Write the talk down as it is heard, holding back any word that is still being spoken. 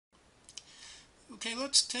Okay,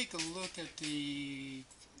 let's take a look at the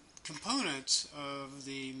components of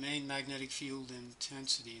the main magnetic field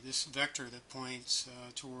intensity, this vector that points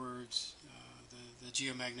towards the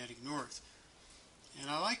geomagnetic north.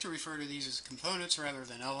 And I like to refer to these as components rather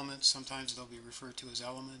than elements. Sometimes they'll be referred to as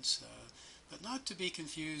elements, but not to be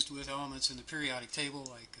confused with elements in the periodic table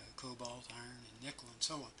like cobalt, iron, and nickel, and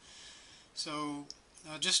so on. So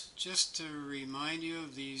just to remind you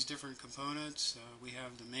of these different components, we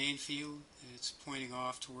have the main field. It's pointing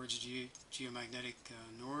off towards geomagnetic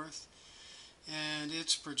north, and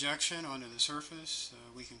its projection onto the surface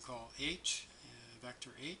we can call H,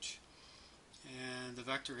 vector H. And the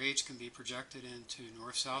vector H can be projected into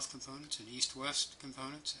north-south components and east-west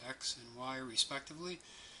components, x and y respectively.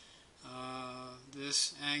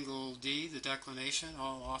 This angle D, the declination,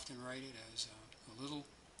 I'll often write it as a little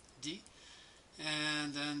d.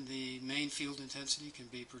 And then the main field intensity can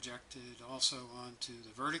be projected also onto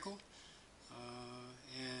the vertical.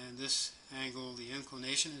 And this angle, the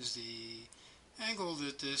inclination, is the angle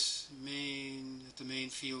that the main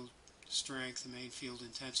field strength, the main field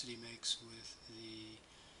intensity makes with the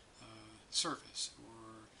surface,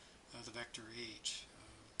 or the vector H,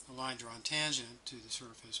 a line drawn tangent to the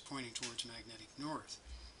surface pointing towards magnetic north.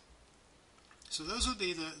 So those would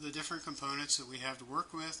be the different components that we have to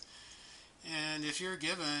work with. And if you're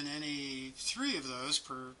given any three of those,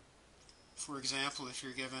 for example, if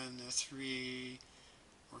you're given the three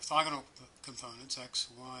orthogonal components, x,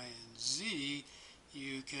 y, and z,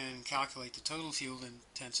 you can calculate the total field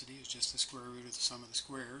intensity as just the square root of the sum of the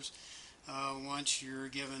squares. Once you're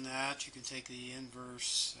given that, you can take the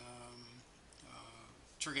inverse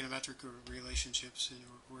trigonometric relationships in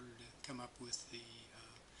order to come up with the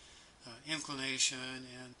inclination.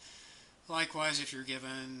 And likewise, if you're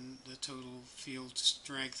given the total field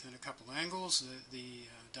strength and a couple angles, the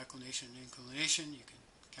declination and inclination, you can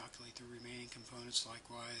calculate the remaining components,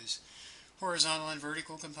 likewise horizontal and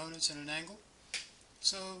vertical components and an angle.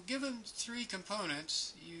 So given three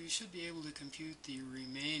components, you should be able to compute the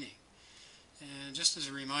remaining. And just as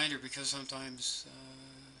a reminder, because sometimes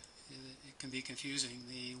it can be confusing,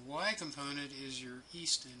 the y component is your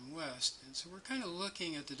east and west. And so we're kind of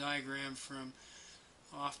looking at the diagram from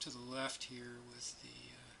off to the left here with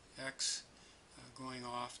the x going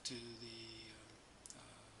off to the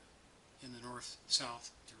in the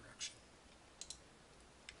north-south direction.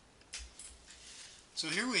 So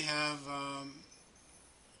here we have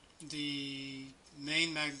the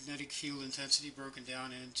main magnetic field intensity broken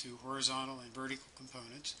down into horizontal and vertical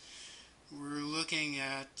components. We're looking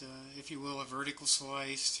at, if you will, a vertical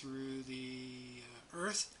slice through the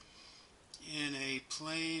Earth in a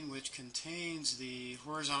plane which contains the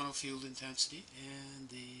horizontal field intensity and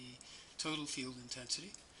the total field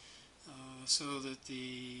intensity, so that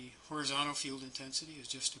the horizontal field intensity is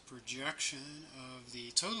just a projection of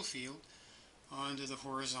the total field onto the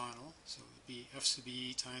horizontal, so it would be f sub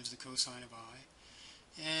e times the cosine of I,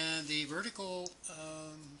 and the vertical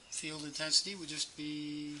field intensity would just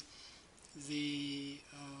be the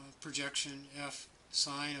projection f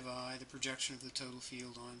sine of I, the projection of the total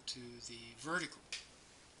field onto the vertical.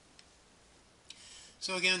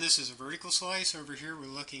 So again, this is a vertical slice. Over here we're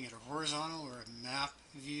looking at a horizontal or a map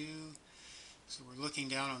view. So we're looking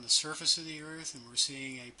down on the surface of the Earth and we're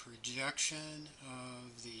seeing a projection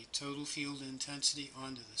of the total field intensity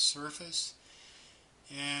onto the surface.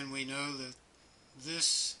 And we know that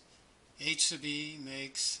this h sub e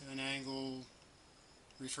makes an angle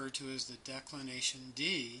referred to as the declination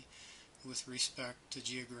d with respect to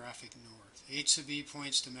geographic north. H sub e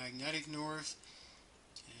points to magnetic north,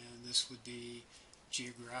 and this would be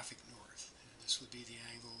geographic north. And this would be the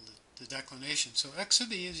angle, the declination. So x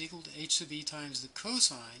sub e is equal to h sub e times the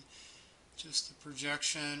cosine, just the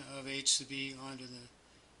projection of h sub e onto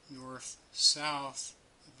the north-south,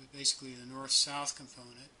 basically the north-south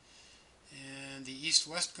component. And the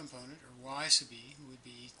east-west component, or y sub e, would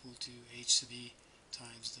be equal to h sub e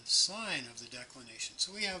times the sine of the declination.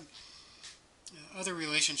 So we have other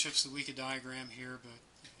relationships that we could diagram here, but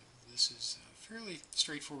this is fairly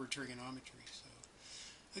straightforward trigonometry. So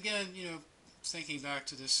again, thinking back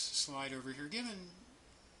to this slide over here, given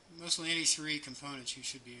mostly any three components, you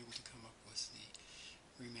should be able to come up with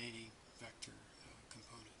the remaining vector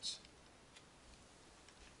components.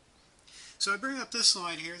 So I bring up this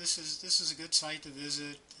slide here. This is a good site to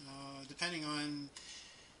visit, depending on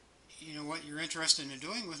what you're interested in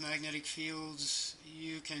doing with magnetic fields.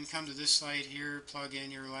 You can come to this site here, plug in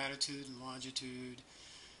your latitude and longitude,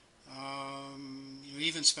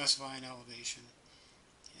 even specify an elevation,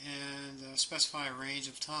 and specify a range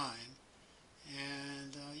of time.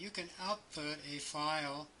 And you can output a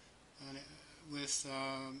file with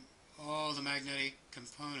all the magnetic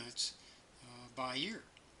components by year.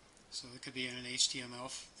 So it could be in an HTML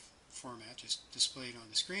format, just displayed on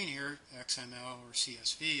the screen here, XML or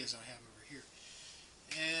CSV as I have over here.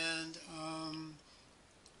 And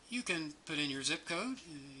you can put in your zip code.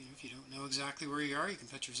 If you don't know exactly where you are, you can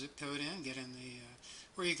put your zip code in, get in the,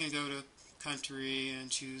 or you can go to country and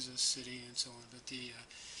choose a city and so on. But the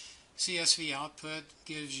CSV output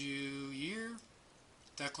gives you year,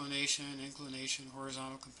 declination, inclination,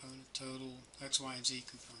 horizontal component, total, X, Y, and Z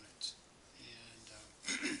components.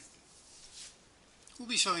 And we'll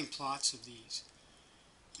be showing plots of these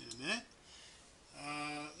in a minute.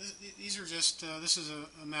 These are just, this is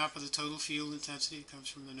a map of the total field intensity. It comes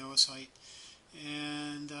from the NOAA site.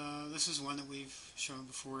 And this is one that we've shown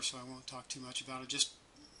before, so I won't talk too much about it. Just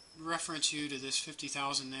reference you to this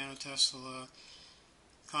 50,000 nanotesla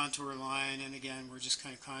contour line. And again, we're just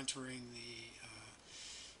kind of contouring the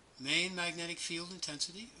main magnetic field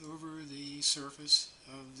intensity over the surface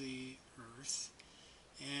of the Earth.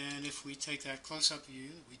 And if we take that close-up view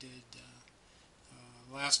that we did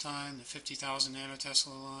last time, the 50,000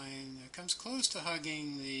 nanotesla line comes close to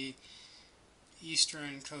hugging the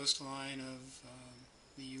eastern coastline of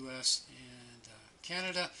the U.S. and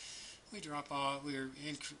Canada. We drop off, we're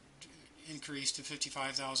increased to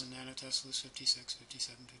 55,000 nanoteslas, 56,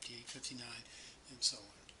 57, 58, 59, and so on.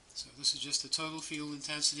 So this is just the total field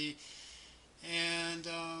intensity. And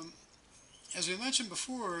as we mentioned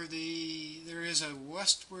before, there is a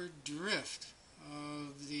westward drift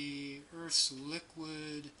of the Earth's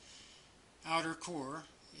liquid outer core.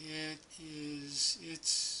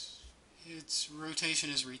 Its rotation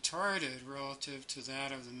is retarded relative to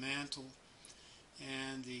that of the mantle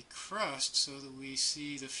and the crust, so that we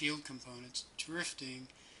see the field components drifting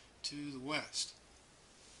to the west.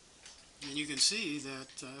 And you can see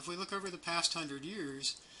that if we look over the past 100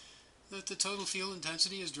 years, that the total field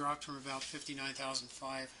intensity has dropped from about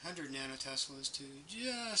 59,500 nanoteslas to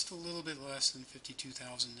just a little bit less than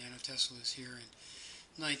 52,000 nanoteslas here in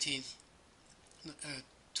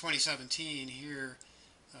 2017 here,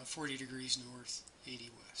 40 degrees north, 80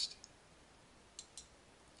 west.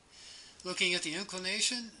 Looking at the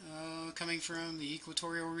inclination, coming from the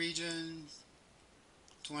equatorial region,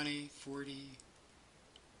 20, 40,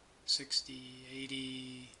 60,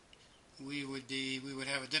 80, we would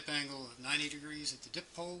have a dip angle of 90 degrees at the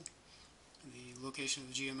dip pole. The location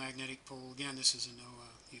of the geomagnetic pole, again, this is a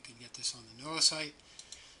NOAA, you can get this on the NOAA site.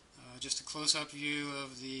 Just a close-up view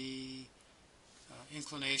of the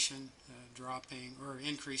inclination dropping or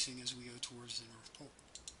increasing as we go towards the North Pole.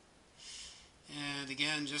 And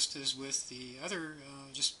again, just as with the other,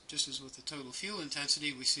 just as with the total field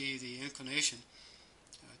intensity, we see the inclination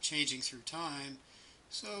changing through time.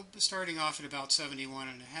 So starting off at about 71.5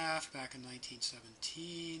 back in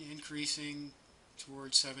 1917, increasing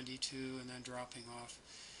towards 72, and then dropping off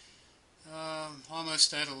almost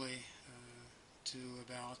steadily to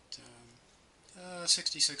about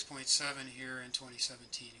 66.7 here in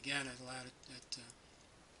 2017. Again, at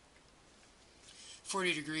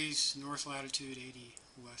 40 degrees north latitude, 80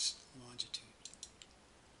 west longitude.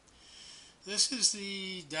 This is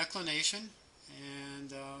the declination.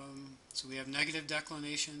 And so we have negative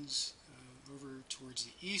declinations over towards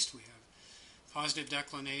the east. We have positive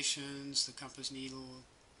declinations, the compass needle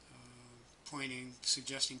pointing,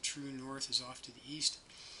 suggesting true north is off to the east.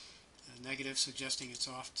 Negative suggesting it's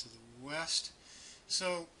off to the west.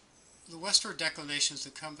 So the westward declinations,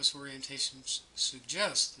 the compass orientations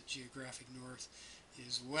suggest that geographic north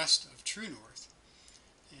is west of true north.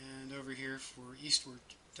 And over here for eastward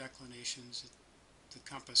declinations, the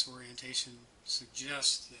compass orientation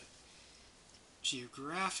suggests that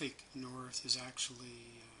geographic north is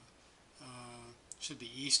actually should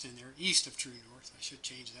be east in there, east of true north. I should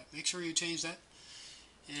change that. Make sure you change that.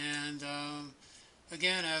 And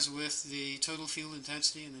again, as with the total field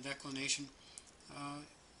intensity and the declination,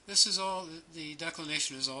 this is all, the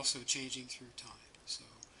declination is also changing through time. So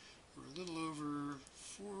we're a little over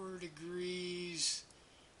 4 degrees,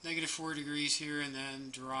 negative 4 degrees here, and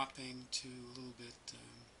then dropping to a little bit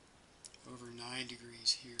over 9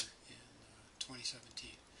 degrees here in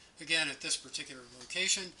 2017. Again, at this particular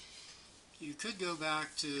location, you could go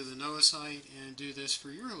back to the NOAA site and do this for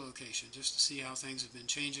your location just to see how things have been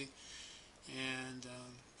changing and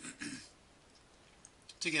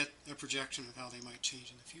to get a projection of how they might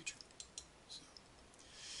change in the future.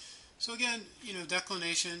 So again,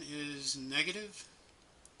 declination is negative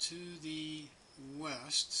to the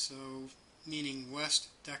west, so meaning west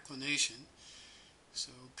declination.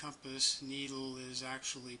 So compass needle is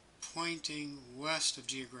actually pointing west of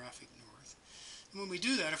geographic north. And when we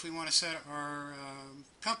do that, if we want to set our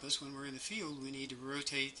compass when we're in the field, we need to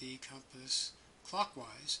rotate the compass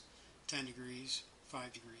clockwise 10 degrees,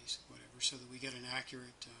 5 degrees, whatever, so that we get an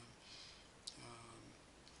accurate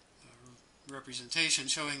representation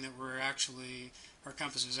showing that our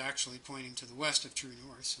compass is actually pointing to the west of true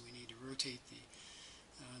north, so we need to rotate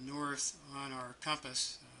the north on our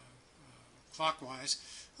compass clockwise.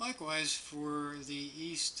 Likewise, for the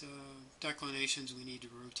east declinations, we need to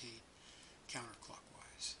rotate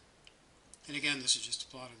counterclockwise. And again, this is just a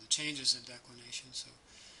plot of the changes in declination, so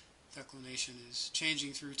declination is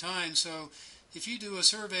changing through time. So if you do a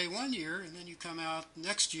survey one year and then you come out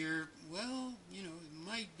next year, well, it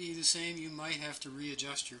might be the same. You might have to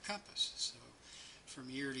readjust your compass. So from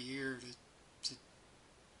year to year to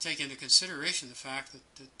take into consideration the fact that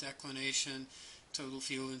the declination, total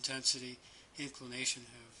field intensity, inclination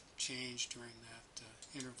have changed during that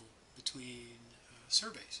interval between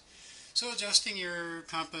surveys. So adjusting your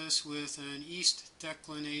compass with an east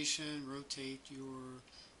declination, rotate your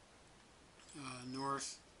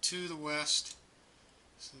north to the west,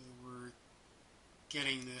 so that we're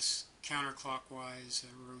getting this counterclockwise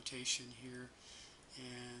rotation here,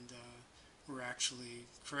 and we're actually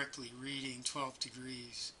correctly reading 12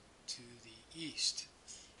 degrees to the east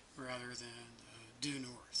rather than due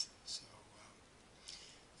north. So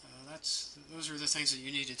those are the things that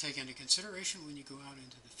you need to take into consideration when you go out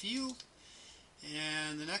into the field.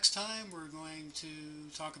 And the next time we're going to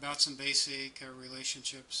talk about some basic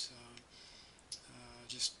relationships,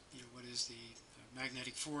 just what is the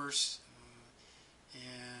magnetic force,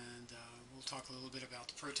 and we'll talk a little bit about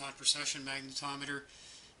the proton precession magnetometer,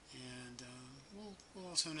 and we'll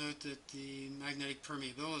also note that the magnetic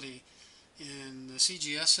permeability in the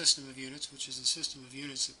CGS system of units, which is the system of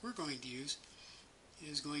units that we're going to use,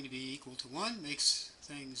 is going to be equal to 1. Makes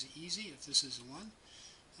things easy if this is a 1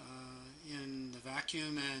 in the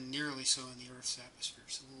vacuum, and nearly so in the Earth's atmosphere.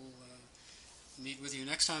 So we'll meet with you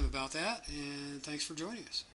next time about that, and thanks for joining us.